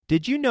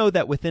Did you know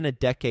that within a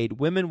decade,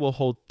 women will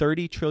hold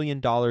 $30 trillion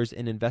in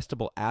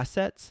investable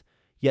assets?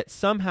 Yet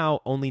somehow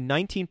only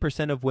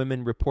 19% of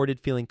women reported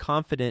feeling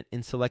confident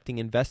in selecting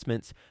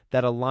investments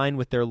that align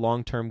with their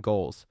long-term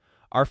goals.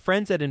 Our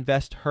friends at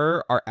Invest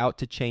Her are out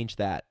to change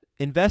that.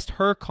 Invest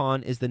Her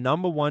Con is the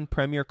 #1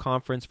 premier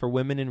conference for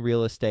women in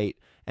real estate,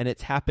 and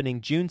it's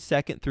happening June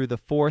 2nd through the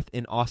 4th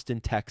in Austin,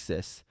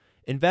 Texas.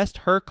 Invest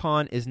Her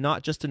Con is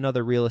not just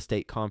another real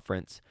estate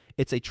conference.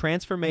 It's a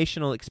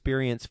transformational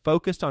experience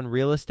focused on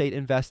real estate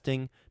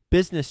investing,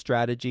 business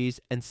strategies,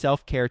 and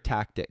self-care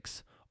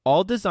tactics,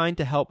 all designed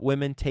to help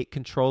women take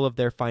control of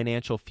their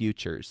financial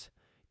futures.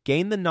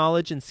 Gain the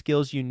knowledge and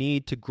skills you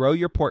need to grow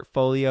your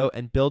portfolio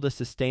and build a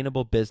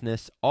sustainable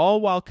business,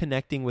 all while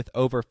connecting with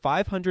over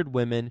 500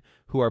 women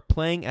who are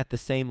playing at the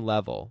same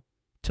level.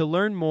 To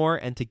learn more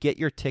and to get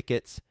your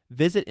tickets,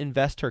 visit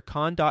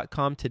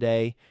investhercon.com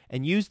today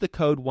and use the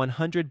code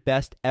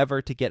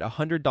 100BESTEVER to get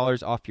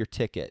 $100 off your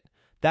ticket.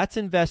 That's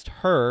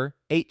InvestHer,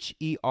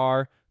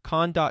 H-E-R,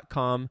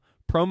 con.com,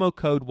 promo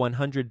code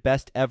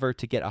 100BESTEVER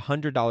to get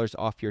 $100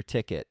 off your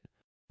ticket.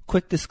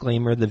 Quick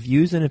disclaimer, the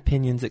views and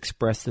opinions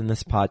expressed in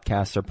this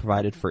podcast are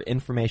provided for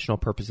informational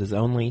purposes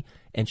only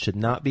and should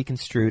not be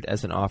construed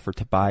as an offer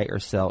to buy or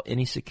sell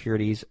any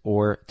securities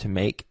or to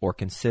make or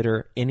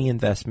consider any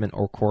investment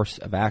or course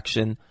of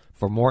action.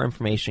 For more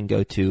information,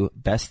 go to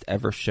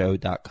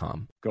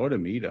bestevershow.com. Go to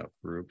meetup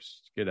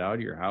groups, get out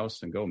of your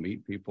house and go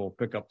meet people,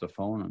 pick up the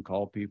phone and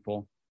call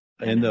people.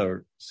 In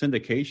the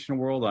syndication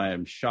world, I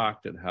am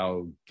shocked at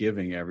how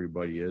giving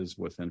everybody is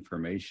with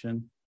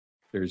information.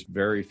 There's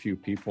very few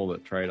people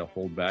that try to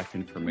hold back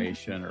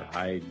information or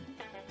hide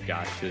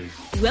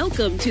gotchas.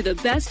 Welcome to the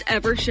Best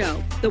Ever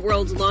Show, the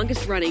world's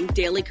longest running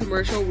daily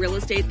commercial real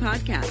estate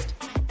podcast.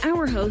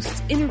 Our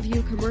hosts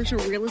interview commercial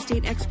real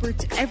estate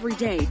experts every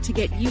day to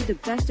get you the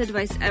best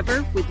advice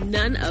ever with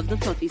none of the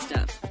fluffy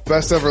stuff.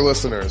 Best ever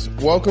listeners,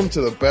 welcome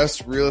to the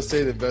Best Real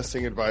Estate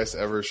Investing Advice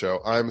Ever Show.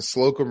 I'm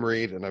Slocum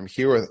Reed, and I'm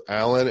here with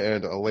Alan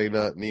and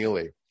Elena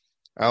Neely.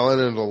 Alan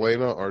and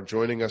Elena are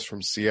joining us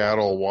from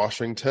Seattle,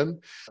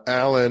 Washington.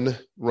 Alan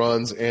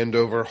runs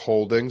Andover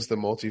Holdings, the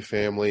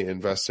multifamily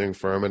investing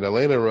firm, and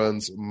Elena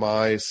runs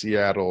My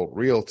Seattle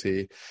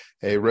Realty,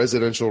 a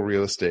residential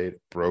real estate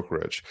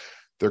brokerage.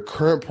 Their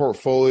current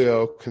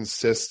portfolio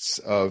consists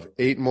of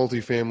 8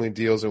 multifamily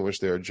deals in which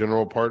they are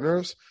general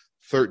partners,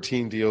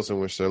 13 deals in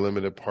which they're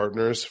limited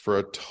partners, for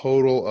a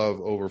total of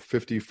over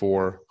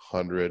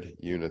 5,400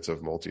 units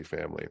of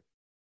multifamily.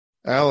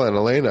 Alan,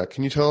 Elena,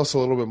 can you tell us a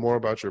little bit more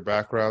about your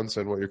backgrounds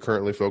and what you're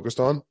currently focused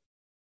on?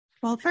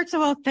 Well, first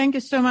of all, thank you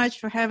so much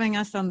for having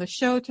us on the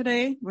show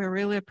today. We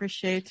really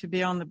appreciate to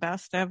be on the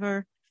Best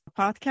Ever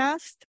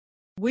podcast.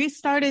 We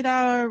started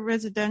our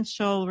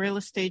residential real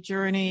estate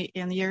journey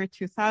in the year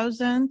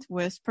 2000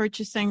 with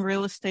purchasing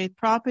real estate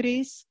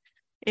properties.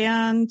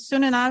 And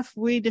soon enough,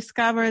 we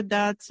discovered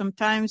that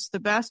sometimes the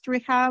best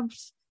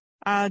rehabs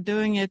are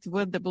doing it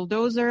with the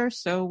bulldozer.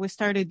 So we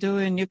started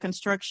doing new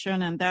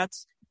construction, and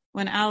that's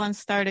when Alan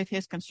started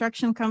his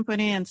construction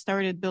company and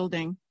started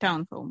building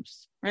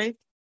townhomes, right?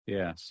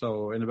 Yeah.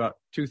 So in about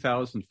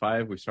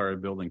 2005, we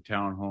started building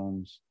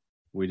townhomes.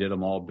 We did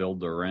them all build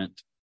to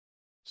rent.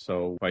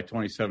 So by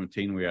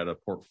 2017, we had a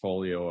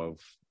portfolio of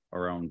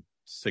around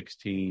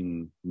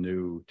 16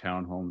 new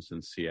townhomes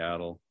in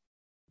Seattle.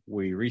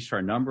 We reached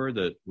our number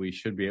that we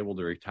should be able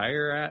to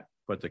retire at,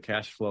 but the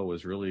cash flow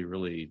was really,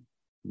 really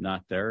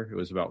not there. It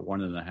was about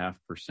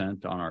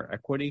 1.5% on our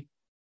equity.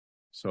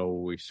 So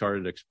we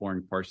started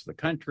exploring parts of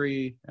the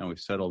country, and we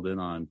settled in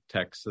on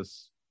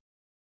Texas.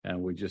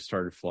 And we just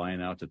started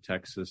flying out to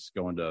Texas,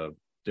 going to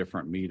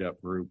different meetup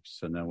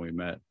groups. And then we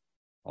met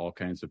all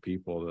kinds of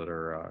people that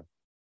are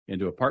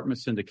into apartment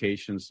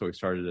syndications. So we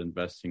started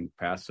investing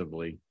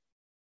passively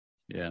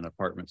in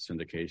apartment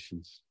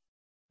syndications.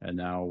 And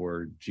now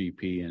we're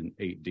GP in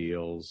 8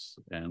 deals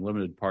and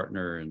limited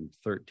partner in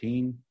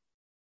 13.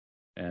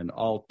 And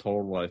all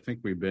total, I think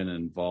we've been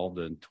involved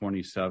in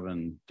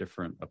 27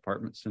 different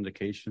apartment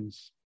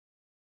syndications.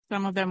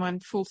 Some of them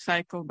went full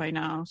cycle by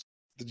now.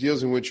 The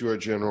deals in which you are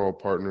general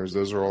partners,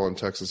 those are all in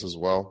Texas as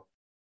well?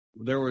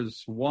 There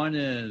was one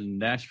in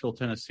Nashville,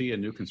 Tennessee, a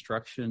new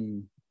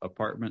construction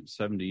apartment,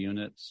 70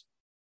 units.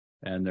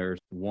 And there's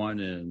one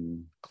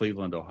in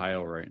Cleveland,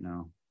 Ohio right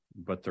now.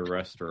 But the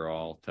rest are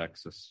all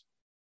Texas.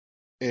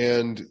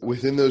 And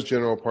within those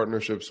general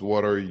partnerships,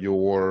 what are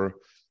your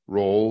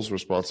roles,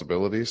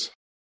 responsibilities?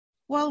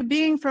 Well,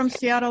 being from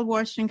Seattle,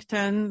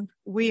 Washington,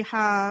 we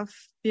have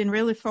been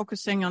really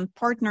focusing on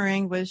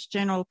partnering with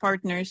general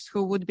partners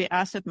who would be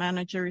asset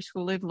managers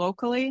who live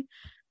locally.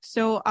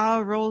 So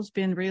our role's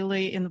been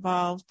really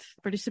involved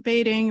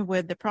participating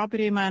with the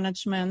property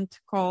management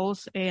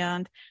calls,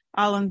 and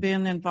Alan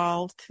being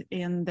involved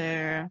in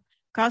the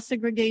cost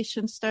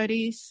segregation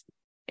studies.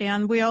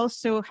 And we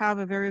also have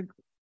a very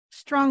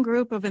strong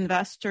group of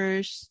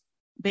investors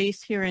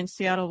based here in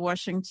Seattle,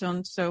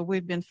 Washington. So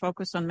we've been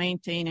focused on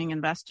maintaining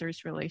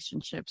investors'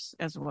 relationships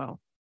as well.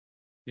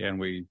 Yeah, and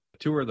we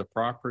tour the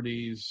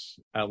properties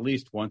at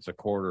least once a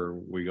quarter.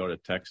 We go to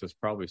Texas,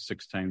 probably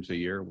 6 times a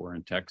year. We're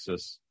in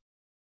Texas.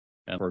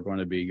 And we're going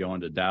to be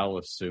going to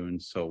Dallas soon,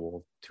 so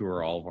we'll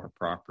tour all of our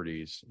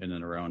properties in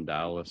and around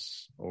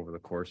Dallas over the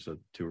course of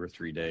 2 or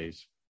 3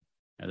 days.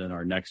 And then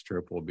our next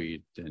trip will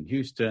be in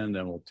Houston.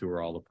 Then we'll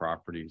tour all the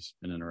properties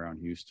in and around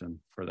Houston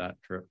for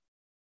that trip.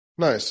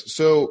 Nice.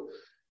 So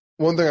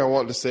one thing I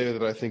want to say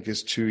that I think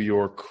is to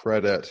your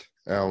credit,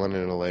 Alan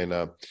and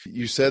Elena,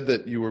 you said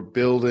that you were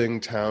building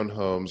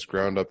townhomes,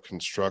 ground up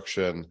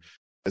construction.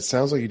 It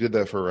sounds like you did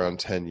that for around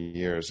 10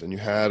 years and you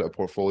had a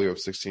portfolio of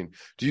 16.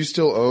 Do you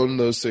still own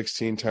those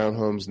 16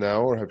 townhomes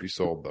now, or have you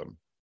sold them?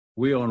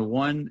 We own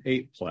one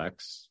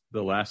 8-plex.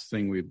 The last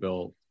thing we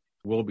built.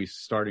 We'll be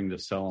starting to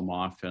sell them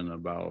off in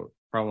about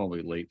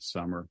probably late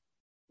summer.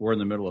 We're in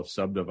the middle of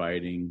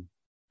subdividing.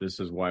 This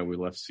is why we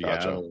left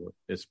Seattle. Gotcha.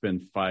 It's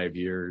been 5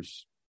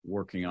 years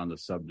working on the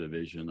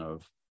subdivision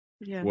of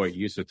what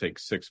used to take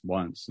 6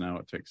 months. Now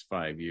it takes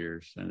 5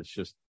 years, and it's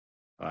just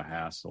a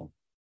hassle.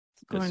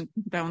 Going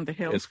down the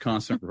hill. It's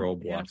constant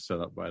roadblocks set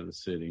up by the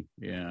city.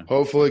 Yeah.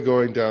 Hopefully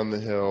going down the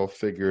hill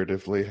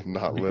figuratively,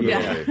 not literally.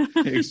 Yeah,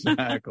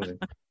 exactly.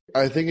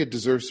 I think it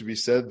deserves to be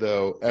said,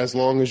 though, as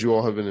long as you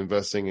all have been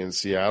investing in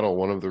Seattle,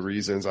 one of the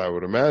reasons I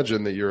would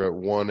imagine that you're at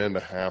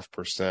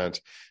 1.5%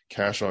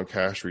 cash on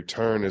cash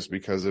return is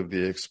because of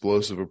the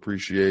explosive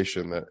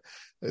appreciation that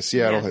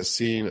Seattle has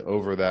seen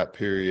over that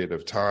period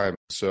of time.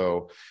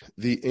 So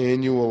the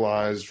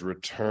annualized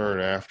return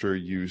after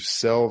you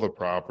sell the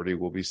property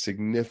will be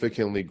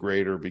significantly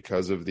greater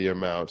because of the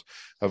amount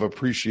of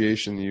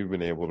appreciation you've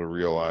been able to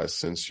realize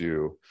since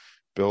you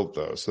built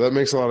those. So that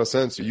makes a lot of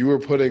sense. You were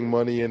putting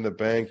money in the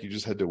bank. You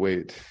just had to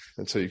wait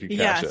until you could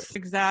cash it. Yes,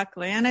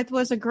 exactly. And it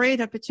was a great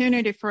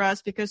opportunity for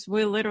us because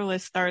we literally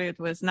started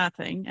with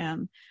nothing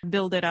and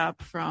build it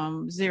up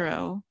from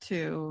zero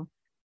to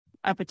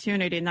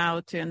opportunity now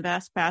to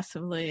invest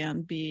passively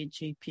and be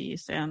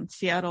GPs. And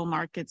Seattle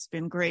market's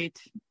been great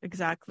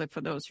exactly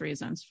for those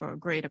reasons, for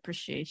great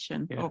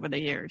appreciation over the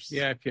years.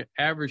 Yeah, if you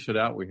average it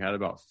out, we had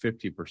about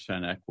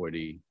 50%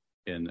 equity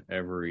in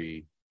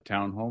every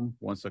townhome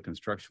once the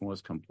construction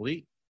was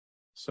complete.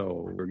 So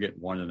we're getting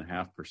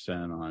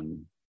 1.5%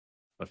 on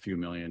a few $1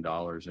 million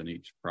in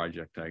each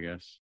project, I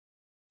guess.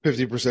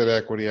 50%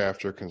 equity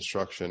after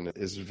construction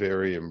is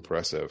very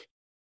impressive.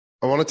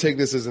 I want to take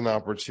this as an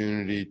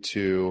opportunity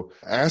to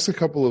ask a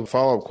couple of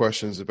follow-up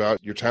questions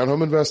about your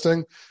townhome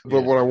investing.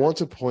 But what I want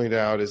to point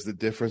out is the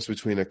difference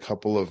between a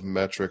couple of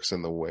metrics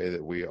and the way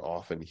that we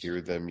often hear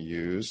them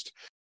used.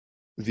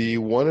 The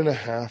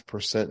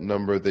 1.5%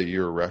 number that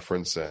you're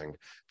referencing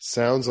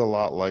sounds a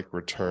lot like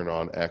return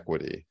on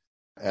equity.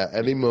 At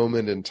any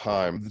moment in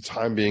time, the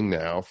time being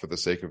now, for the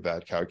sake of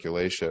that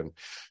calculation,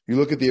 you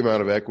look at the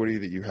amount of equity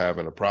that you have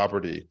in a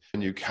property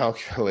and you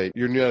calculate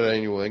your net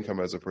annual income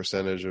as a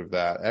percentage of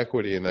that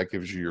equity, and that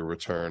gives you your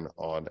return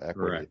on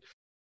equity. Right.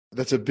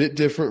 That's a bit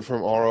different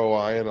from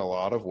ROI in a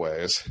lot of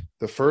ways.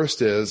 The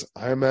first is,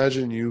 I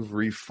imagine you've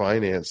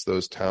refinanced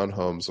those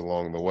townhomes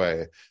along the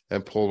way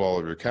and pulled all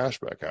of your cash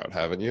back out,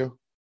 haven't you?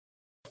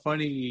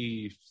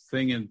 Funny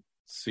thing in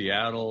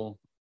Seattle,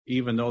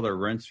 even though the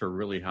rents are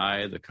really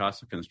high, the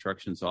cost of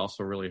construction is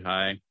also really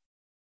high.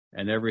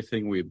 And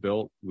everything we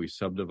built, we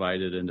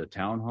subdivided into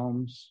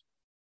townhomes.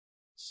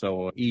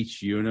 So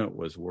each unit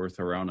was worth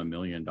around $1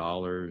 million,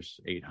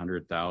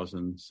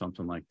 $800,000,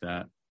 something like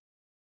that.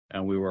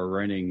 And we were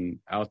renting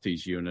out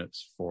these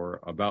units for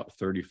about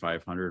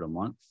 $3,500 a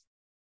month.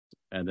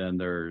 And then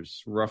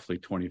there's roughly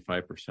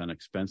 25%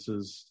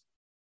 expenses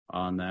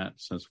on that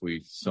since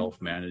we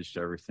self-managed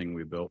everything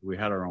we built. We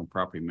had our own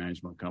property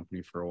management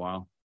company for a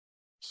while.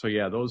 So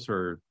yeah, those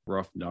are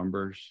rough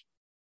numbers.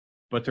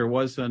 But there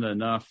wasn't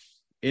enough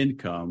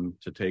income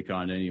to take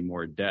on any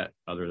more debt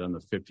other than the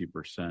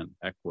 50%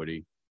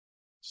 equity.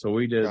 So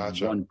we did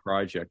one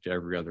project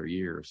every other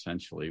year,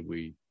 essentially.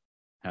 We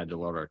had to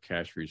let our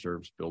cash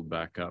reserves build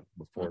back up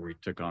before we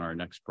took on our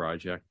next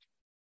project.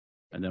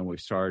 And then we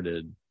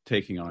started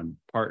taking on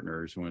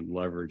partners when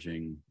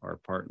leveraging our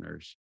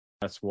partners.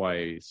 That's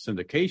why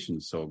syndication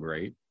is so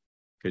great,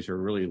 because you're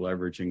really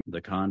leveraging the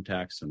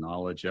contacts and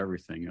knowledge,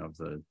 everything of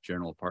the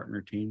general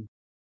partner team.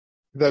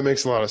 That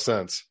makes a lot of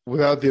sense.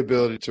 Without the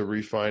ability to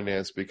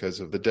refinance because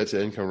of the debt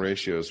to income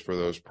ratios for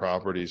those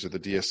properties or the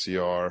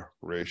DSCR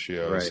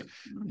ratios,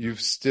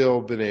 you've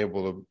still been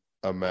able to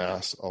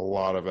amass a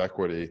lot of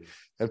equity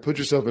and put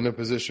yourself in a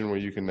position where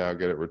you can now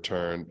get it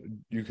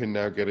returned. You can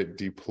now get it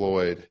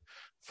deployed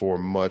for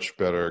much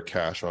better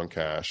cash on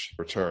cash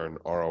return,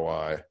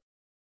 ROI.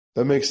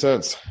 That makes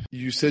sense.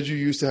 You said you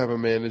used to have a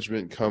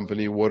management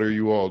company. What are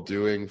you all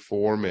doing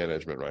for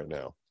management right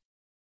now?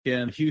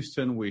 In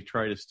Houston, we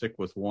try to stick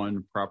with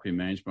one property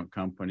management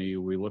company.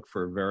 We look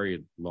for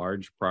very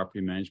large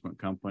property management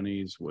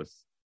companies with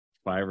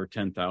 5,000 or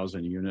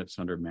 10,000 units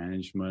under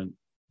management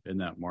in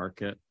that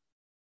market.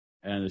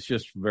 And it's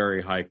just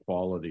very high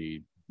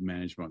quality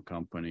management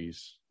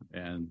companies,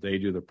 and they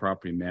do the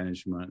property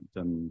management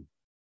and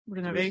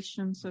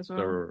renovations as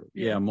well.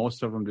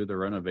 Most of them do the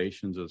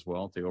renovations as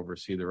well. They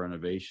oversee the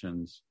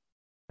renovations.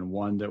 And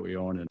one that we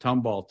own in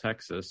Tomball,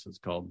 Texas, is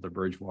called the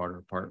Bridgewater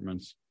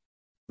Apartments.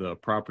 The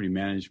property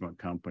management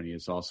company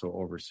is also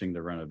overseeing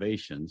the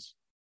renovations.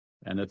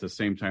 And at the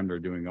same time they're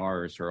doing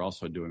ours, they're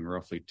also doing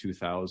roughly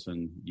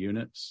 2,000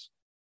 units.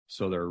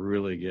 So they're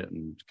really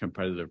getting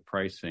competitive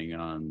pricing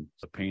on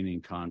the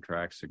painting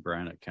contracts, the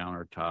granite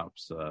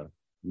countertops,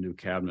 new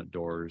cabinet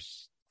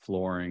doors,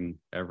 flooring,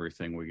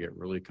 everything. We get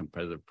really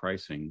competitive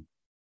pricing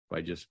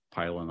by just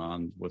piling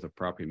on with a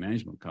property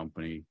management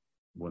company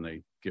when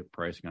they get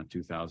pricing on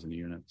 2,000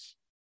 units.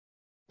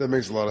 That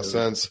makes a lot of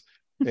sense.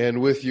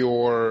 And with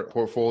your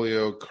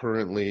portfolio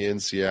currently in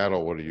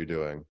Seattle, what are you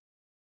doing?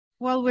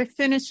 Well, we're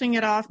finishing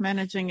it off,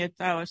 managing it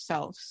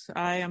ourselves.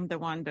 I am the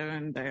one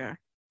doing the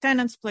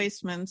tenants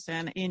placements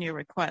and any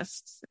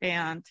requests.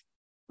 And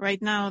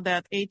right now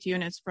that 8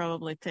 units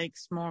probably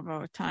takes more of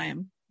our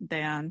time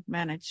than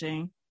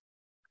managing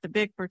the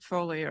big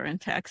portfolio in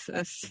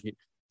Texas.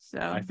 So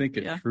I think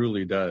it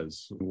truly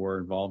does. We're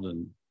involved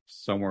in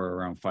somewhere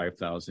around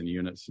 5,000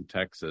 units in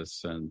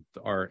Texas, and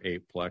our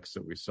 8-plex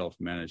that we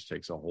self-manage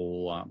takes a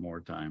whole lot more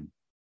time.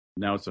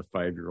 Now it's a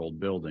 5-year-old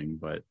building,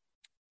 but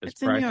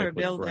it's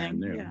practically brand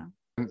new. Yeah.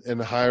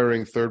 And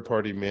hiring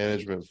third-party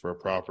management for a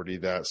property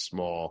that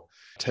small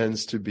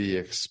tends to be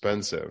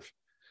expensive,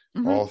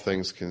 all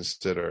things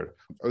considered.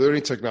 Are there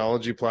any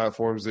technology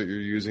platforms that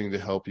you're using to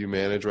help you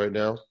manage right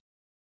now?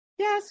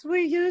 Yes,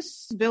 we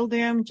use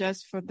Buildium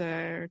just for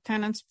the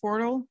tenants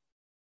portal.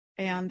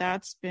 And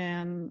that's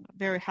been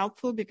very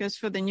helpful because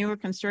for the newer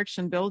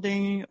construction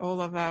building, all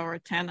of our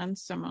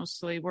tenants are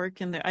mostly work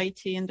in the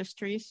IT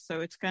industry. So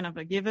it's kind of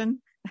a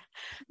given.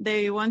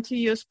 They want to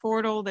use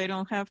portal. They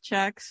don't have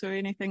checks or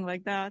anything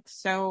like that.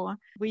 So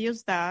we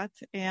use that,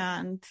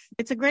 and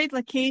it's a great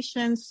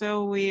location.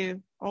 So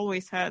we've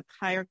always had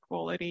higher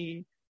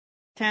quality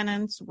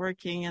tenants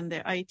working in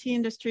the IT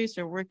industries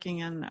or working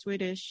in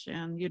Swedish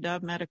and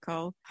UW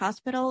medical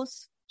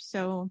hospitals.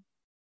 So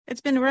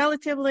it's been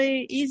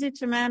relatively easy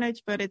to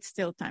manage, but it's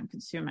still time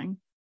consuming.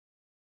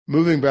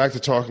 Moving back to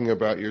talking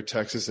about your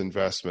Texas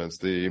investments,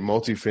 the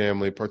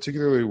multifamily,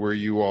 particularly where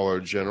you all are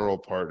general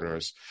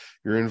partners,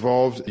 you're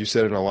involved, you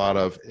said, in a lot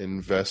of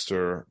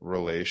investor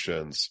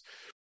relations.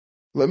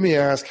 Let me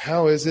ask,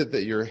 how is it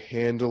that you're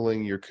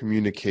handling your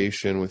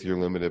communication with your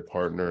limited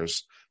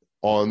partners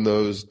on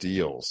those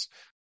deals?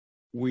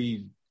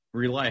 We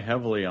rely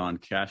heavily on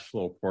Cash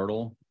Flow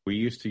Portal. We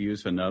used to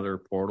use another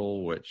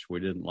portal, which we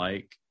didn't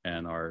like,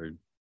 and our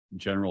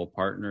general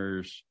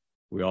partners,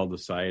 we all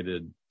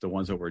decided, the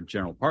ones that we're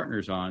general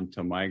partners on,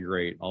 to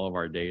migrate all of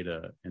our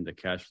data into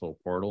Cash Flow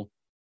Portal.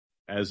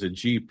 As a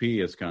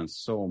GP, it's gone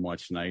so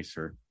much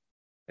nicer.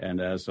 And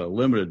as a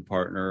limited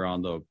partner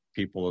on the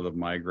people that have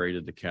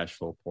migrated to Cash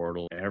Flow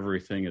Portal,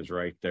 everything is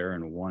right there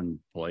in one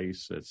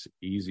place. It's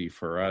easy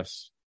for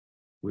us.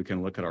 We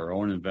can look at our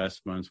own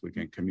investments. We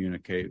can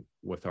communicate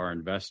with our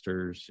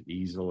investors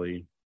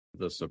easily.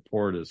 The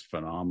support is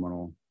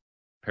phenomenal.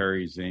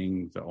 Perry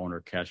Zing, the owner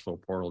of Cash Flow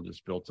Portal,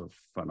 just built a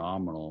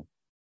phenomenal,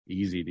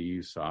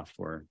 easy-to-use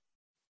software.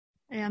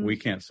 And we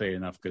can't say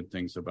enough good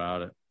things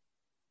about it.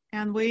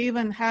 And we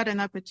even had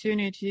an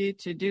opportunity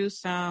to do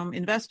some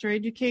investor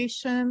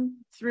education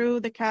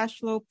through the Cash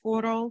Flow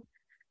Portal,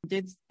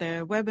 did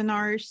the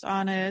webinars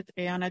on it,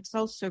 and it's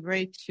also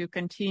great to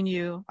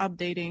continue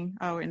updating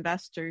our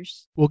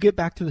investors. We'll get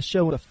back to the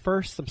show, but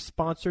first, some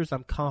sponsors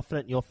I'm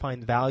confident you'll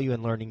find value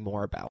in learning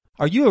more about.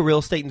 Are you a real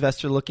estate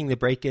investor looking to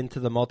break into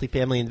the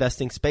multifamily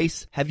investing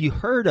space? Have you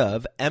heard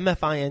of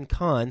MFIN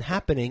Con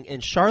happening in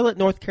Charlotte,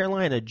 North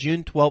Carolina,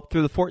 June 12th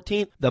through the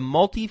 14th? The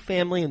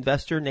Multifamily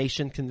Investor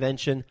Nation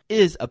Convention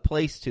is a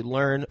place to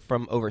learn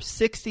from over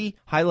 60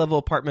 high-level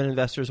apartment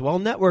investors while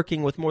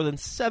networking with more than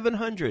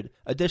 700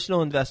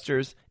 additional investors.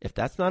 If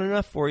that's not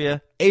enough for you,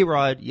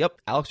 A-Rod,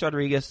 Alex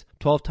Rodriguez,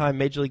 12-time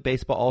Major League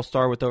Baseball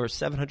All-Star with over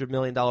 $700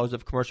 million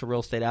of commercial real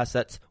estate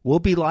assets, will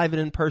be live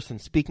and in person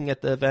speaking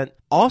at the event.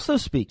 Also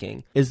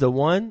speaking is the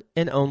one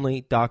and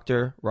only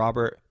Dr.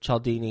 Robert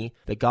Cialdini,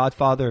 the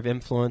godfather of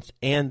influence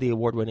and the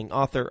award-winning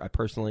author. I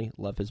personally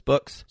love his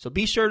books. So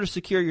be sure to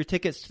secure your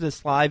tickets to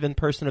this live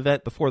in-person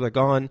event before they're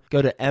gone.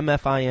 Go to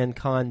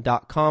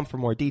mfincon.com for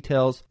more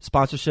details.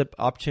 Sponsorship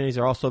opportunities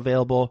are also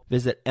available.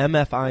 Visit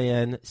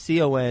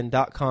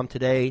mfincon.com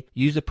today.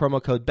 Use the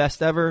promo code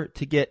BESTEVER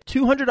to get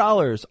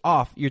 $200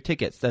 off your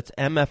tickets. That's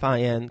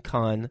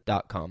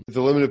mfincon.com.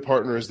 The limited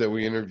partners that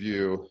we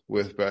interview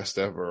with Best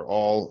Ever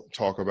all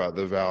talk about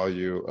the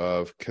value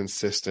of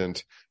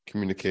consistent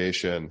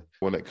communication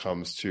when it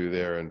comes to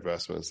their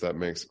investments. That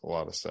makes a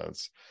lot of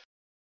sense.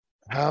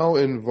 How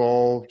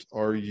involved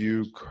are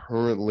you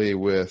currently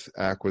with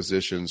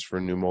acquisitions for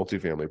new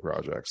multifamily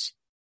projects?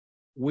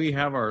 We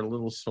have our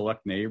little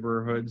select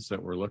neighborhoods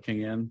that we're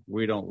looking in.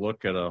 We don't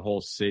look at a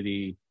whole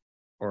city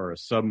or a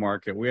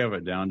submarket. We have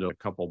it down to a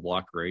couple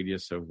block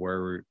radius of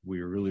where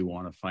we really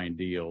want to find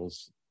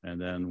deals.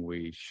 And then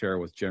we share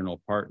with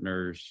general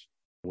partners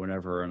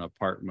whenever an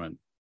apartment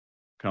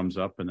comes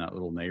up in that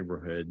little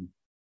neighborhood.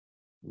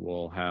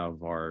 We'll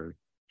have our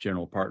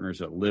general partners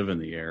that live in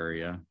the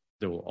area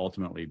that will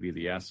ultimately be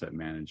the asset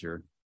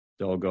manager.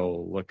 They'll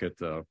go look at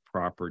the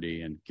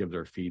property and give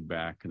their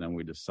feedback, and then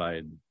we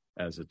decide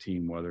as a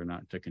team whether or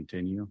not to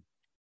continue.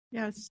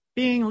 Yes,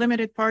 being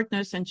limited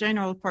partners and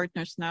general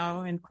partners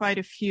now in quite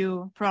a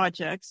few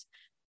projects,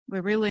 we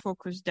really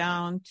focus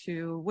down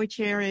to which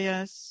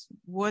areas,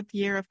 what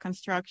year of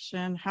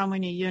construction, how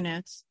many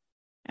units,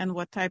 and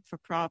what type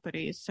of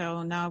property.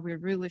 So now we're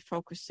really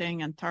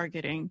focusing and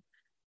targeting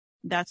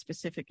that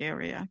specific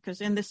area.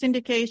 Because in the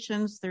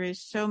syndications, there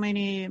is so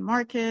many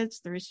markets,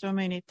 there is so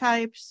many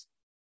types,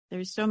 there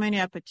is so many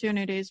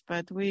opportunities,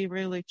 but we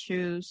really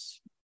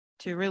choose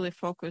to really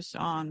focus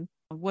on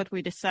what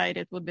we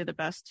decided would be the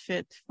best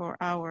fit for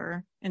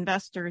our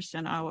investors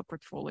and our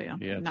portfolio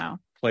now.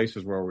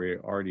 Places where we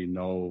already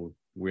know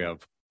we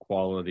have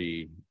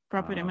quality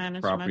property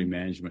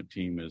management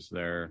team is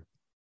there.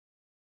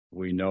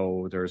 We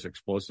know there's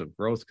explosive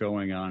growth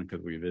going on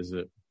because we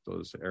visit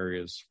those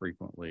areas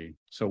frequently.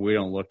 So we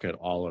don't look at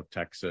all of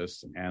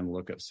Texas and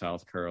look at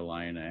South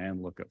Carolina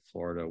and look at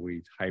Florida.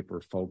 We hyper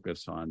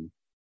focus on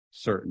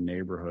certain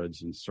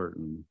neighborhoods and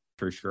certain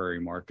tertiary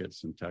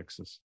markets in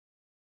Texas.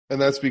 And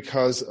that's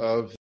because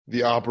of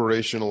the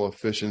operational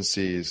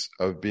efficiencies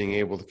of being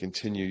able to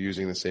continue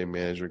using the same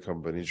management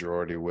companies you're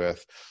already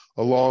with,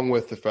 along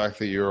with the fact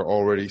that you're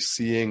already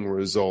seeing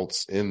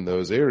results in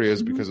those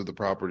areas because of the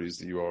properties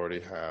that you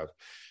already have.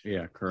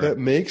 Yeah, correct. That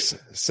makes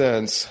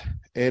sense.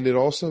 And it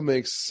also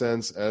makes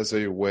sense as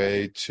a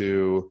way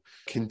to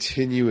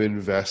continue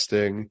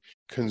investing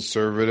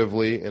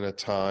conservatively in a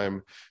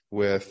time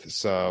with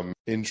some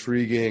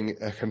intriguing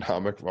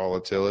economic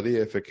volatility,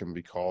 if it can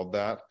be called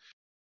that.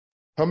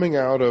 Coming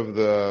out of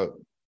the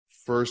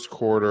first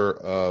quarter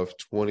of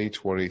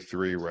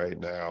 2023 right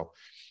now,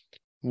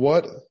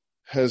 what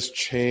has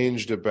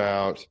changed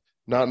about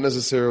not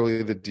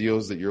necessarily the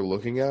deals that you're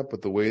looking at,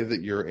 but the way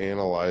that you're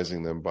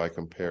analyzing them by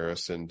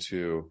comparison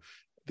to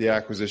the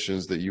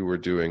acquisitions that you were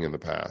doing in the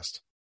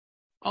past?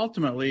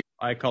 Ultimately,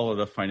 I call it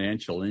a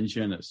financial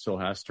engine. It still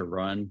has to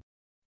run.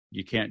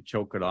 You can't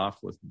choke it off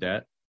with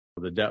debt.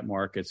 The debt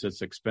markets,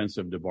 it's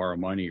expensive to borrow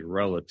money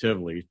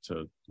relatively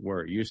to where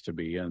it used to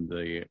be, and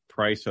the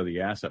price of the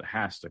asset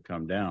has to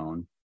come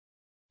down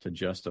to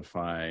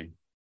justify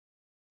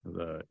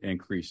the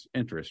increased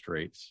interest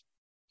rates.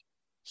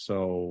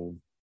 So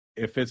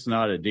if it's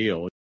not a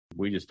deal,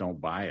 we just don't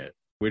buy it.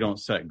 We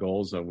don't set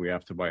goals of we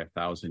have to buy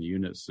 1,000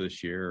 units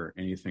this year or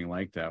anything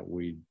like that.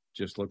 We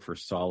just look for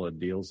solid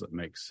deals that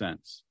make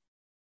sense.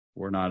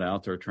 We're not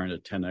out there trying to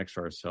 10x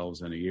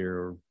ourselves in a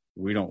year.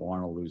 We don't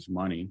want to lose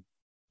money.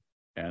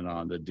 And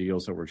on the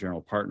deals that we're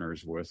general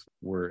partners with,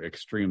 we're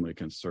extremely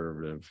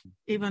conservative.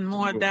 Even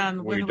more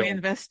than when we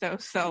invest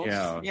ourselves.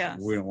 Yeah, yes.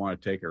 We don't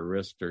want to take a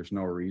risk. There's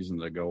no reason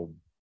to go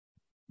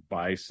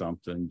buy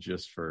something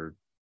just for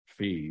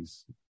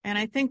fees. And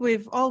I think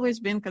we've always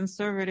been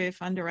conservative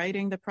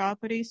underwriting the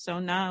property. So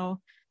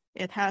now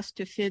it has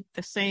to fit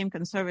the same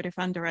conservative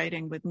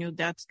underwriting with new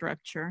debt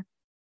structure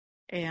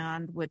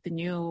and with the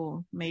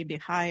new, maybe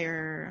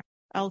higher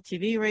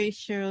LTV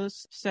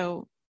ratios.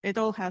 So it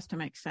all has to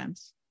make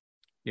sense.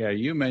 Yeah,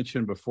 you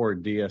mentioned before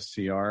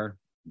DSCR.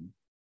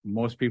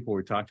 Most people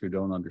we talk to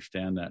don't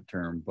understand that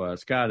term, but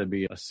it's got to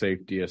be a safe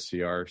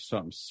DSCR,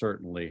 something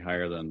certainly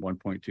higher than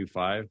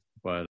 1.25.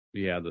 But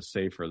yeah, the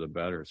safer, the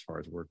better as far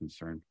as we're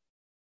concerned.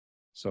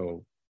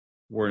 So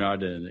we're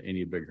not in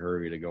any big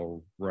hurry to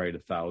go write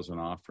 1,000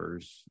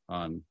 offers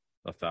on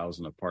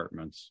 1,000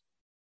 apartments.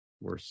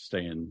 We're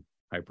staying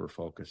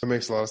hyper-focused. That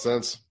makes a lot of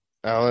sense.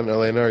 Alan,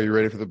 Elena, are you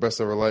ready for the best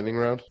ever lightning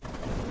round?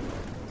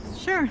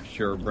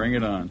 Sure, bring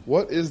it on.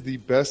 What is the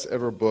best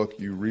ever book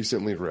you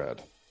recently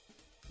read?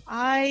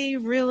 I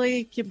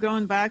really keep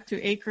going back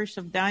to Acres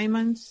of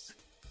Diamonds,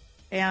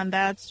 and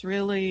that's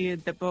really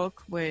the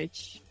book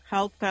which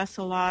helped us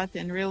a lot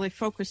in really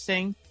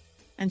focusing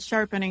and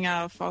sharpening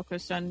our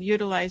focus on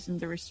utilizing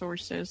the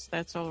resources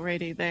that's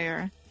already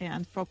there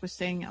and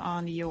focusing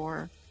on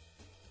your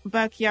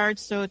backyard,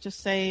 so to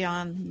say,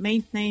 on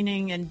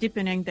maintaining and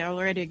deepening the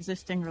already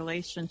existing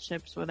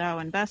relationships with our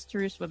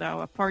investors, with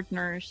our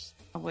partners,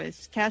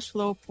 with cash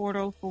flow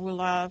portal who we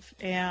love,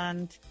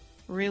 and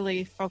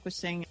really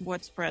focusing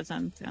what's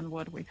present and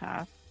what we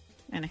have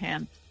in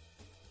hand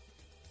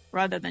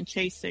rather than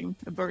chasing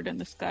a bird in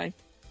the sky.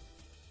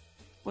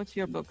 What's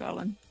your book,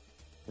 Alan?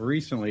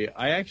 Recently,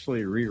 I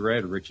actually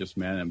reread Richest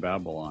Man in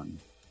Babylon,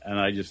 and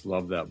I just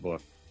love that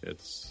book.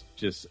 It's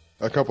just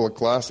a couple of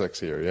classics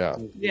here, yeah.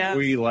 Yes.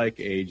 We like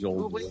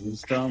age-old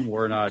wisdom.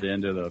 We're not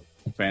into the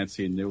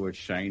fancy, newest,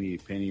 shiny,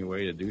 penny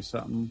way to do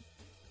something.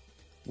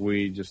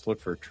 We just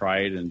look for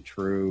tried and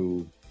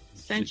true,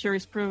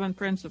 centuries proven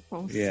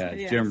principles. Yeah,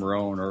 yes. Jim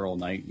Rohn, Earl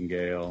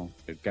Nightingale,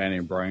 a guy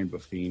named Brian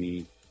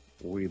Buffini.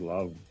 We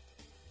love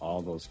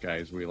all those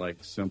guys. We like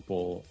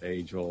simple,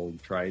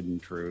 age-old, tried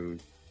and true.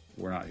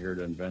 We're not here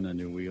to invent a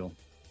new wheel.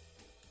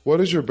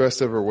 What is your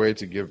best ever way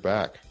to give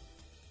back?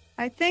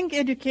 I think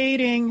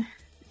educating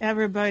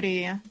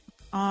everybody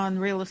on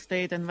real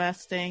estate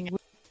investing.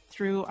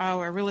 Through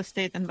our real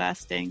estate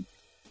investing,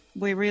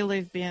 we really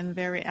have been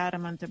very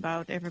adamant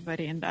about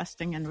everybody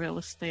investing in real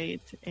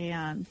estate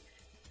and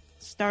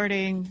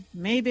starting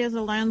maybe as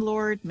a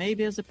landlord,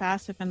 maybe as a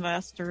passive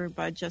investor,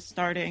 but just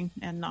starting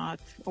and not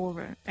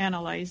over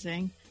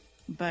analyzing,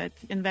 but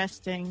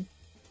investing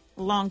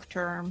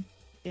long-term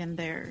in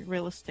their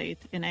real estate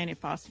in any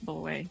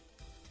possible way.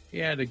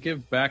 Yeah, to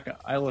give back,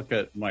 I look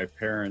at my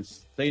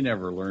parents. They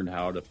never learned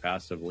how to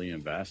passively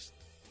invest.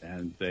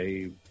 And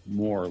they,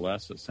 more or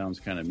less, it sounds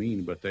kind of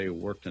mean, but they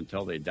worked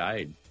until they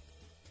died.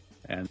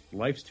 And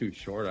life's too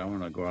short. I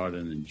want to go out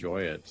and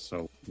enjoy it.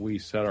 So we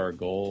set our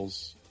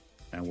goals,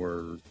 and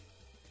we're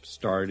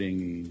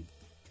starting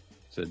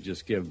to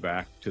just give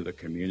back to the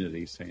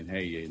community, saying,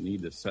 hey, you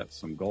need to set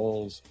some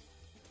goals,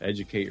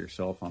 educate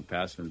yourself on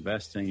passive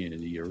investing, and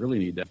you really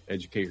need to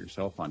educate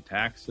yourself on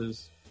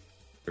taxes.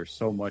 There's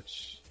so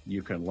much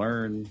you can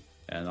learn,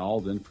 and all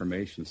the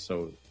information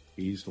so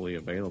easily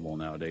available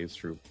nowadays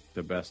through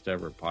the Best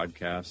Ever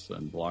podcasts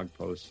and blog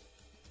posts.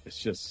 It's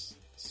just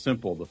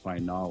simple to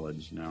find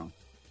knowledge now.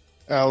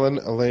 Alan,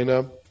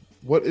 Elena,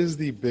 what is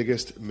the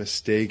biggest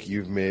mistake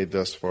you've made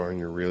thus far in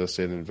your real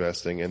estate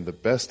investing and the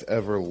best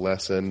ever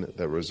lesson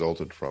that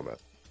resulted from it?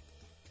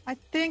 I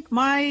think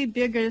my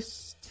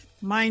biggest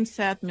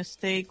mindset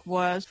mistake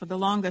was, for the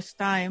longest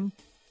time,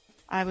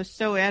 I was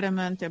so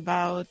adamant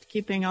about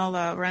keeping all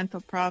the rental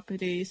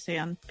properties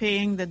and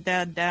paying the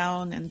debt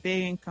down and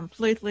being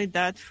completely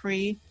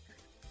debt-free.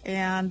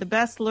 And the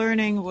best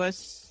learning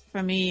was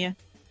for me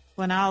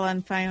when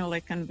Alan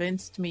finally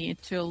convinced me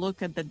to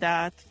look at the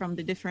debt from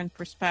the different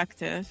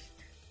perspective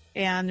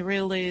and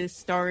really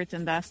start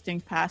investing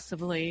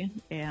passively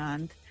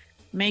and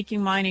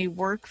making money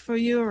work for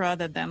you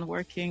rather than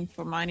working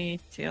for money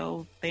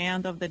till the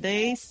end of the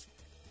days.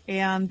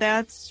 And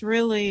that's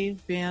really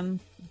been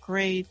a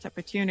great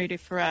opportunity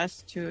for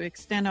us to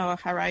extend our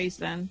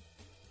horizon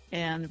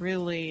and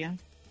really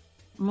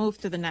move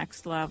to the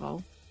next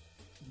level.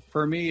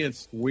 For me,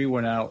 we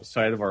went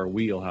outside of our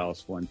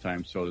wheelhouse one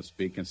time, so to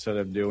speak. Instead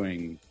of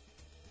doing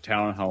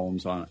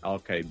townhomes on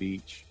Alki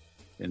Beach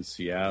in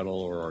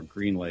Seattle or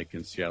Green Lake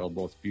in Seattle,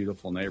 both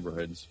beautiful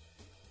neighborhoods,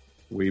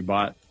 we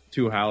bought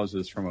 2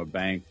 houses from a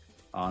bank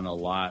on a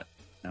lot,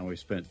 and we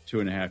spent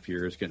 2.5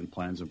 years getting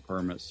plans and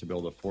permits to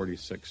build a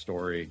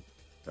 46-story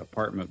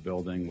apartment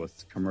building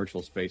with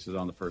commercial spaces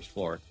on the first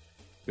floor.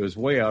 It was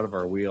way out of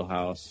our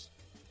wheelhouse.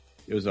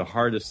 It was the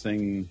hardest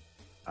thing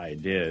I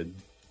did,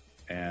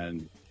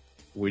 and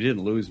we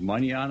didn't lose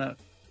money on it.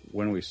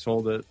 When we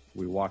sold it,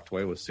 we walked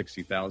away with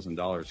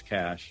 $60,000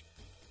 cash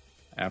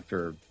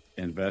after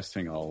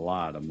investing a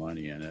lot of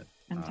money in it.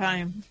 And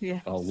time,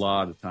 yes. A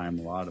lot of time,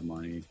 a lot of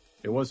money.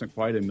 It wasn't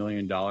quite $1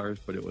 million,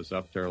 but it was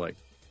up there like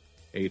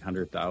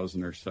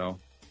 800,000 or so.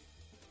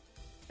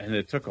 And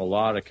it took a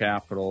lot of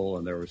capital,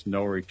 and there was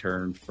no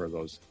return for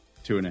those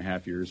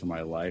 2.5 years of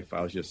my life. I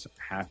was just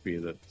happy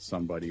that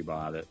somebody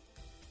bought it.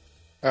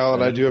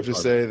 Alan, I do have to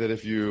say that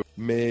if you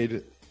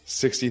made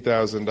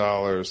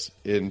 $60,000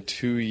 in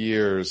 2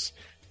 years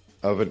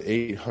of an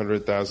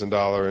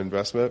 $800,000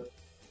 investment,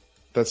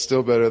 that's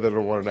still better than a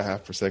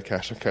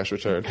 1.5% cash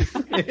return.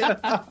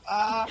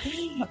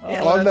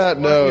 On that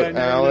note,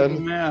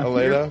 Alan,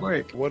 Elena,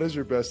 what is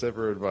your best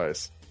ever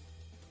advice?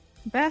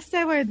 Best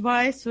ever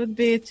advice would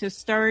be to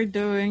start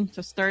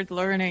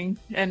learning,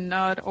 and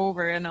not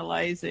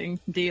overanalyzing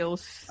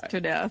deals to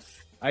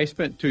death. I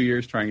spent 2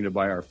 years trying to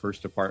buy our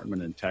first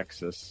apartment in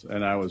Texas,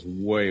 and I was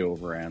way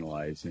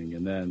overanalyzing.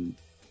 And then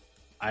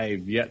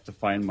I've yet to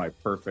find my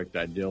perfect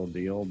ideal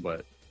deal,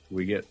 but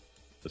we get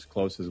as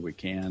close as we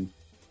can.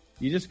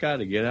 You just got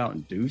to get out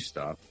and do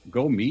stuff.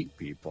 Go meet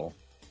people.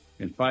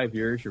 In 5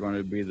 years, you're going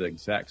to be the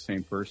exact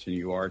same person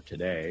you are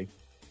today,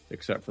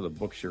 except for the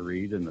books you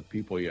read and the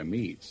people you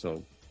meet.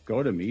 So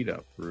go to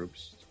meetup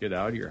groups. Get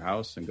out of your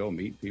house and go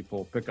meet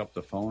people. Pick up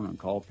the phone and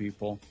call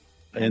people.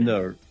 In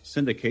the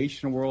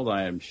syndication world,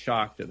 I am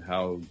shocked at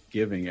how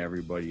giving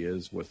everybody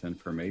is with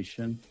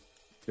information.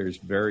 There's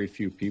very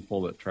few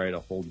people that try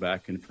to hold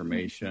back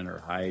information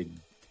or hide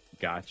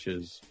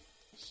gotchas.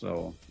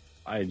 So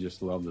I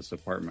just love this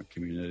apartment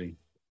community.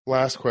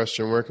 Last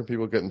question. Where can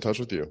people get in touch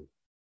with you?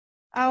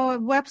 Our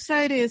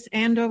website is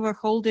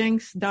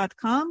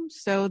andoverholdings.com.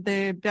 So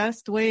the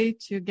best way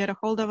to get a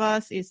hold of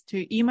us is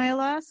to email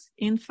us,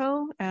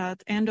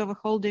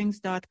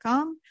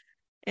 info@andoverholdings.com.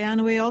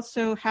 And we're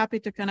also happy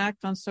to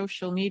connect on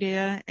social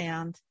media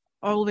and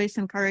always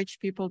encourage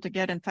people to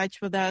get in touch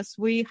with us.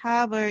 We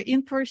have an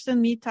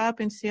in-person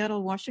meetup in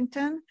Seattle,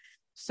 Washington.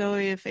 So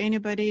if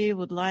anybody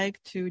would like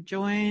to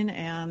join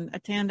and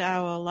attend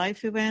our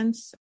live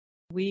events,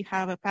 we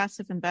have a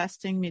passive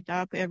investing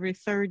meetup every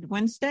third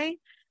Wednesday,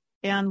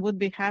 and would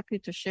be happy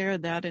to share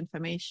that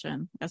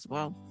information as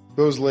well.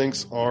 Those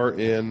links are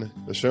in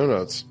the show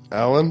notes.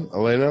 Alan,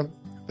 Elena,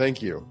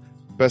 thank you.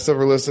 Best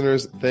Ever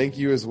listeners, thank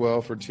you as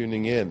well for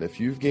tuning in. If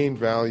you've gained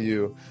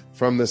value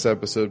from this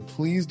episode,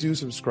 please do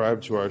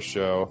subscribe to our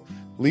show.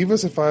 Leave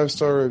us a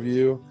 5-star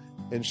review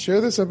and share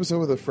this episode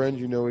with a friend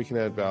you know we can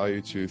add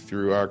value to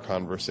through our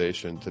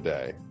conversation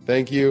today.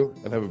 Thank you,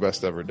 and have a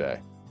best ever day.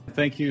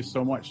 Thank you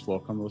so much,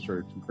 Slocum. Those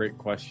are great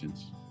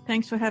questions.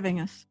 Thanks for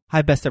having us.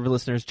 Hi, Best Ever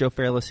listeners. Joe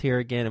Fairless here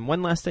again. And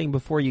one last thing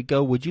before you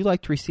go, would you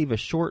like to receive a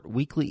short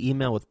weekly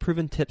email with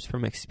proven tips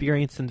from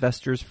experienced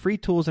investors, free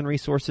tools and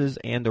resources,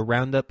 and a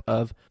roundup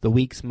of the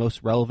week's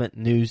most relevant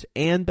news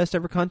and Best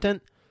Ever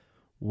content?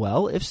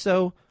 Well, if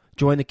so,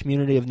 Join the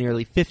community of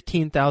nearly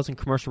 15,000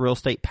 commercial real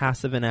estate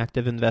passive and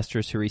active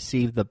investors who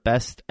receive the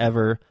best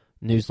ever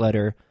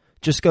newsletter.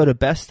 Just go to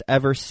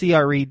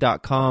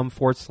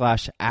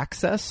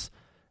bestevercre.com/access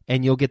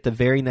and you'll get the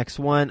very next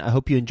one. I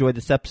hope you enjoyed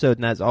this episode.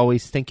 And as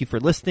always, thank you for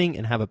listening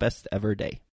and have a best ever day.